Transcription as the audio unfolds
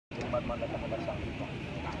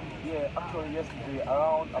Yeah, actually yesterday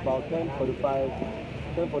around about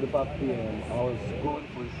 10:45 p.m. I was going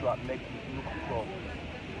for a show at Lekki Look Club.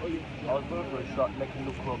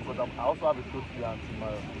 Because I also have a show today and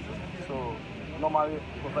tomorrow. So normally,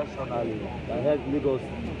 professionally, I heard Lagos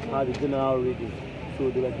had a general reading. So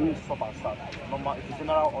they were doing stop and start. Normal, it's a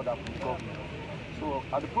general order from the government. So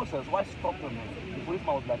at the process, why stopping me? The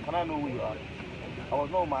policeman was like, "Can I know who you are?" I was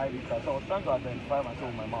not on my ID card, so I was trying to identify myself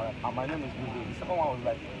with my mouth, and my name is Google. The second one was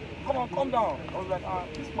like, "Come on, calm down." I was like,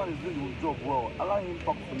 this man is doing his job well. Allow him to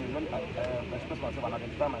talk to me. Let me express myself and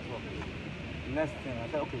identify myself. The next thing, I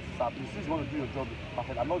said, "Okay, sir, please, since you want to do your job, I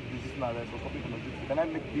said, I'm not resisting arrest or stopping from the duty. Can I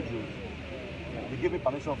make videos?" They gave me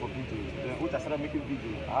permission for videos, which I started making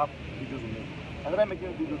videos. I have videos with me. I started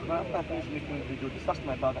making videos. After I finished making videos, they searched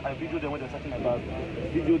my bag. I videoed them when they were searching my bag.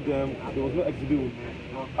 Videoed them. There was no exhibit with me.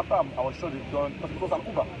 You know, after I was sure they done, because I'm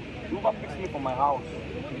Uber. The Uber picks me from my house.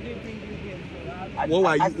 What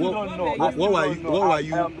were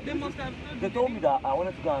you? They told me that I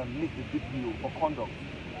wanted to go and meet the DPO for conduct.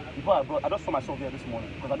 Before I just saw myself here this morning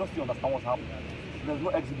because I don't still understand what's happening. There's no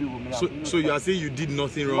exhibit with me. So you are saying you did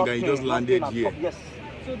nothing wrong and you just landed here? Yes.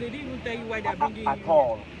 So they didn't even tell you why they're bringing you? At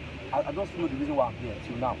all. I just know the reason why I'm here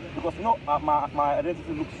till now. Because you know my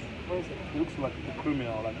identity looks like a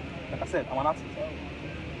criminal. Like I said, I'm an artist.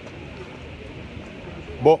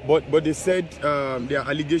 But they said there are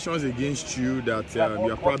allegations against you that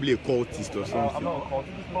you are probably a cultist or something. I'm not a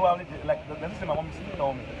cultist. It's probably like the next thing my mom used to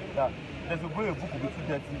tell me that there's a way a book will be too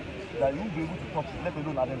dirty that you won't be able to touch it, let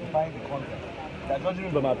alone identifying the content. They're judging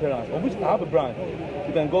me by my parents, of which I have a brand.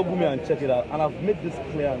 You can Google me and check it out. And I've made this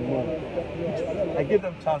clear and known. I gave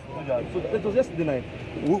them a chance to do that. So it was yesterday night.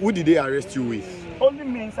 Who did they arrest you with? Only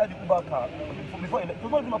me inside the Uber car. Before it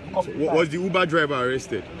was not even up to come. Was the Uber driver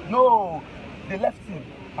arrested? No, they left him.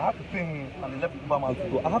 I had to pay him and they left the Uber man to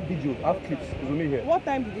go. I have videos, I have clips. It's with me here. What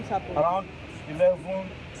time did this happen? Around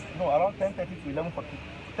 10:30 to 11:40.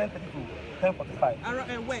 10:30 to 10:45.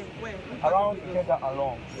 Around where? Around Kega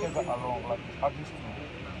along, like artiste.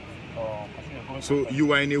 So you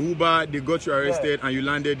were in a Uber, they got you arrested, and you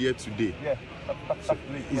landed here today. Yeah, so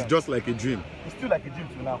it's just like a dream. It's still like a dream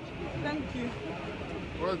till now. Thank you.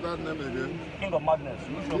 What's that name again? King of Madness.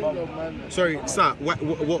 King of Madness. Sorry, sir.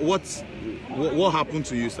 What happened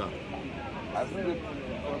to you, sir? I sleep in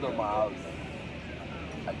front of my house.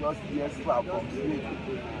 I just hear slap from sleep.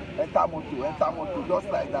 Enter motor, just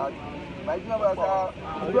like that. My brother,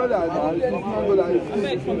 I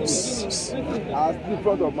sleep in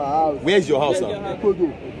front of my house. Where is your house, sir?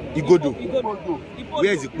 Igodo.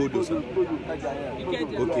 Where is Igodo, sir?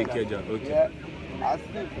 Okay, Keja. Okay. Yeah, I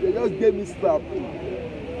sleep. They just gave me slap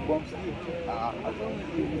from sleep. I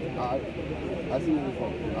see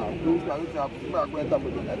uniform. Please, can you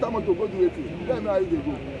enter motor, go do it. Tell me how you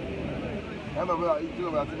go. I'm not going to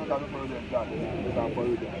follow them down. They can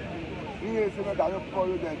follow them.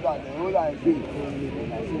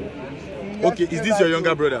 Okay, is this your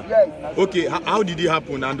younger brother? Yes. Okay, how did it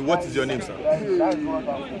happen and what is your name, sir?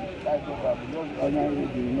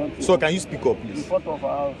 So can you speak up, please?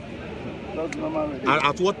 And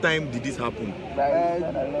at what time did this happen? 10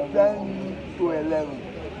 to 11.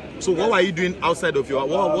 So what were you doing outside of your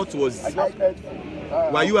what was?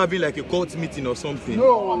 Were you having like a court meeting or something?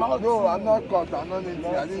 No, I'm not caught. I'm not anything.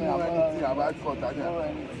 I didn't know anything about court. I'm the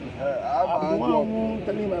one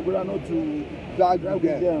telling my brother not to drag with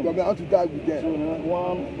them. But I want to drag with them. So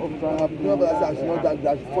one of the I should not drag.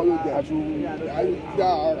 I should follow them.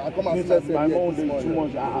 I come and say my mom did too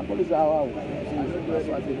much.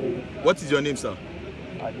 What is your name, sir?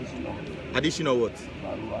 Additional what?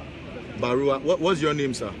 Barua. What's your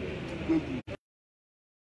name, sir?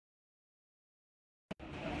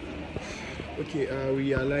 Okay,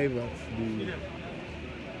 we are live at the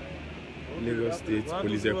Lagos State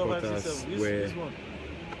Police Headquarters where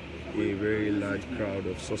a very large crowd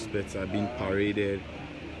of suspects are being paraded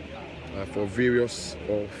for various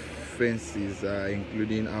offences,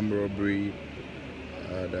 including armed robbery,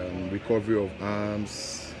 recovery of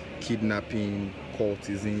arms, kidnapping,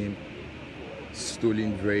 cultism,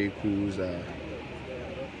 stolen vehicles,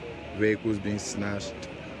 vehicles being snatched,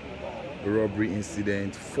 robbery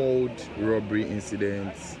incident, failed robbery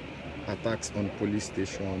incidents, attacks on police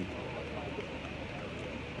station,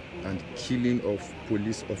 and killing of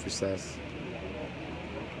police officers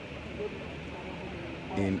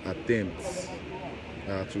in attempts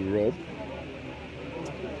to rob.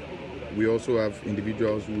 We also have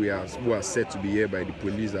individuals who are said to be here by the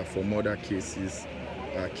police for murder cases,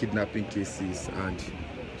 kidnapping cases, and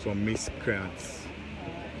some miscreants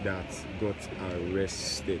that got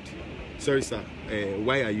arrested. Sorry, sir.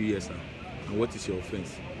 Why are you here, sir? And what is your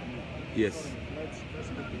offense? Yes.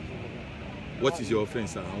 What is your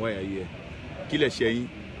offense, sir, and why are you here? Kile Sheyin.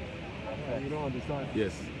 You don't understand.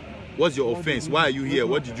 Yes. What's your offense? Why are you here?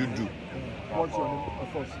 What did you do? What's your name?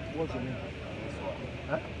 Of course. What's your name?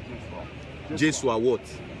 Jesua what?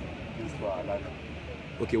 Jesua, like.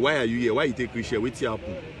 Okay, why are you here? Why you take Christian? What's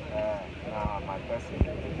happened? My person.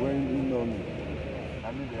 When you know me,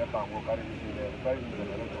 I mean the help and work carry the very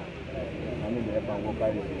generator. I mean the help and work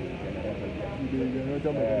carry the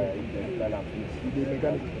generator. The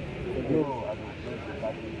mechanic. No, I don't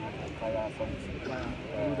carry fire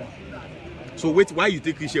something. So wait, why you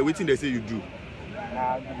take Christian? Waiting they say you do?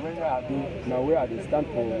 Now where I do stand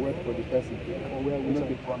for work for the person. Or where we know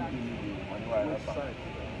the promise when you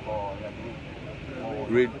are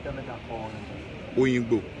Red.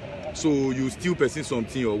 Oyingbo. So you still person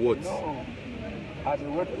something or what? No. As a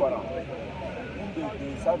wait for them.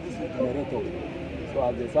 The service is generator. So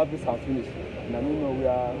as the service has finished, I don't know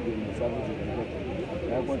where the service is generator.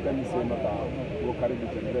 I want to tell me say not go carry the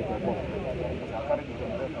generator. I carry the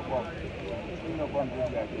generator. You know come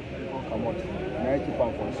come out. Now keep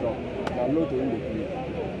on for shop. Now load to in the place.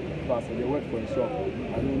 Because they wait for a shop.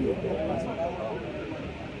 I don't know.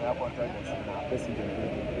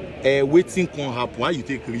 Waiting can happen. Why you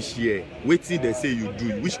take risk here? Waiting they say you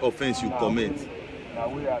do. Which offense you commit? Now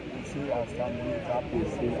we are say as that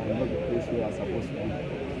place and not the place where I'm supposed to be.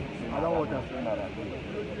 I don't want to feel that.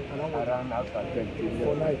 I don't want after 10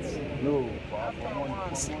 for nights. No, for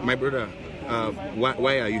morning. My brother,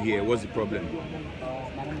 why are you here? What's the problem?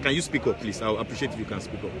 Can you speak up, please? I'll appreciate if you can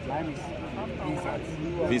speak up. My name is Vincent.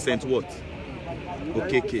 Vincent what?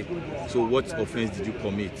 Okay. So what offense did you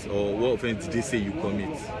commit? Or what offense did they say you commit?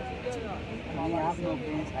 I have no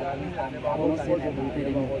offense. I don't say that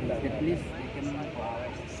the police came to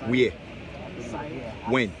arrest. Where?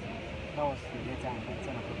 When? That was the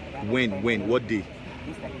time. When? What day?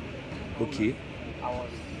 Okay. I was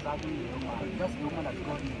starting the woman. Just the woman that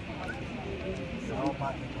called me.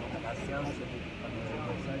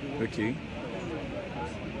 Okay.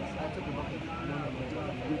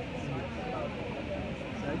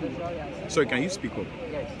 Sorry, can you speak up?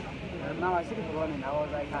 Yes. Now I see people running. I was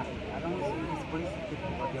like, I don't see these police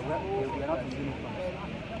people, but they were not in uniform.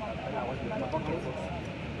 I was with my pocket.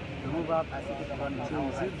 The move up, I see people running. So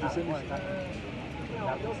is it the same issue?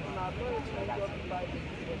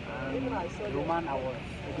 The woman I was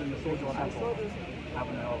taking the social worker for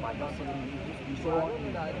having a over. I just saw him. You saw me.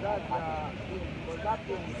 He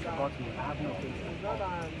got me. I have no face.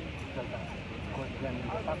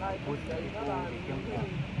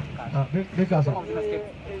 Make us up.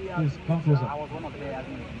 Please come closer. I was one of the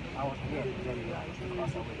I was here.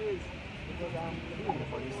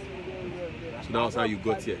 So that was how you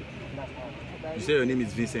got here. You say your name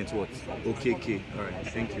is Vincent what? Okay. All right.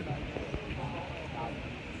 Thank you.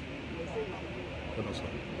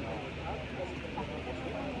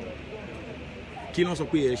 Kí ló sọ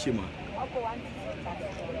pé ẹ ṣe mà?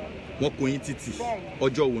 Wọ́n kò yín títì.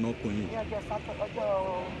 Ọjọ́ wo náà kò yín? Ọjọ́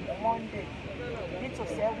Monday, 8 to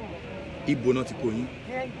 7. Ibo náà ti kò yín? Ní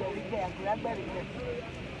Ẹgbẹ̀rígbẹ̀, Àgbẹ̀rágbẹ̀rígbẹ̀.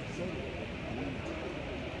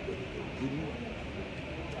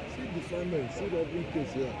 See the family, see the open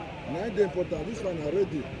case here. Now it's important. This one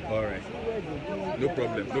already. All right. No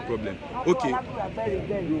problem. Okay.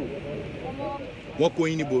 Wọ́n kò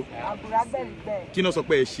yín níbo? Àgbẹ̀rágbẹ̀rígbẹ̀. Kí ló sọ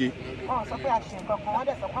pé ẹ ṣe? Wọ́n sọ pé a ṣe nǹkan kan, wọ́n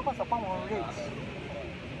dẹ̀ sọ pé wọ́n rage.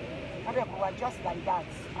 Wọ́n dẹ̀ kó wa just like that.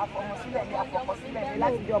 Àfọmọsílẹ̀ ni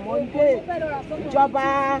láti jọ Monday. Ìjọba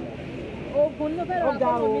ogun ló fẹ́ràn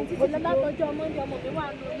àkọ́kọ́ mi títí látọjọ́ Monday ọmọ mi wà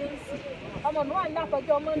lórí èsì. Ọmọ mi wà ní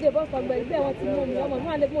látọjọ́ Monday bọ́sọ̀ gbẹ̀gbẹ̀ wọn ti mú mi. Ọmọ mi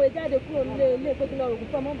wà lè mú e jáde kúrò nílé ilé pé kí lọ rògùn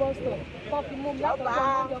fún ọmọ bọ́sọ̀. Wọ́n fi mú mi látọjọ́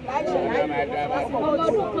Monday. Ọmọ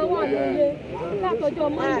ọdún kan wà nílé látọjọ́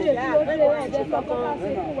Monday tí ó dé ẹ̀jẹ̀ sọ́kọ́ bá ṣe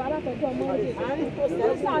fún wa látọjọ́ Monday. Ó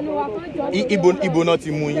ṣàánú wa kan jọ. Ibo náà ti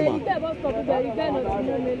mú yín mà? Ibẹ̀ bọ́sọ̀ gbẹ̀gbẹ̀ náà ti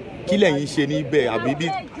mú mi. Kí lẹ̀yin ṣe níbẹ̀ àbí bí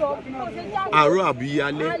àárọ̀ àbí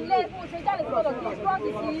alẹ́? Alẹ́ mo ṣe jáde sí ọ̀dọ̀ kí strọ́ọ̀tì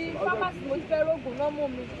sí fámásì mo ti fẹ́ rògùn náà mú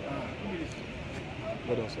mi.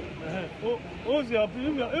 Who's the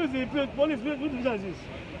police? Which division is this?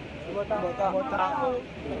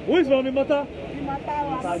 Who is from Imota?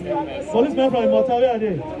 Policemen from Imota, where are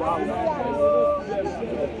they?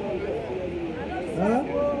 Huh?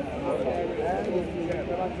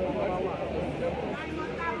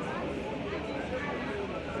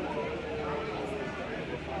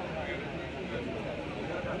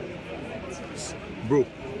 Bro,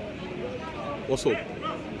 what's up?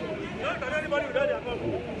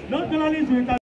 Not journalists.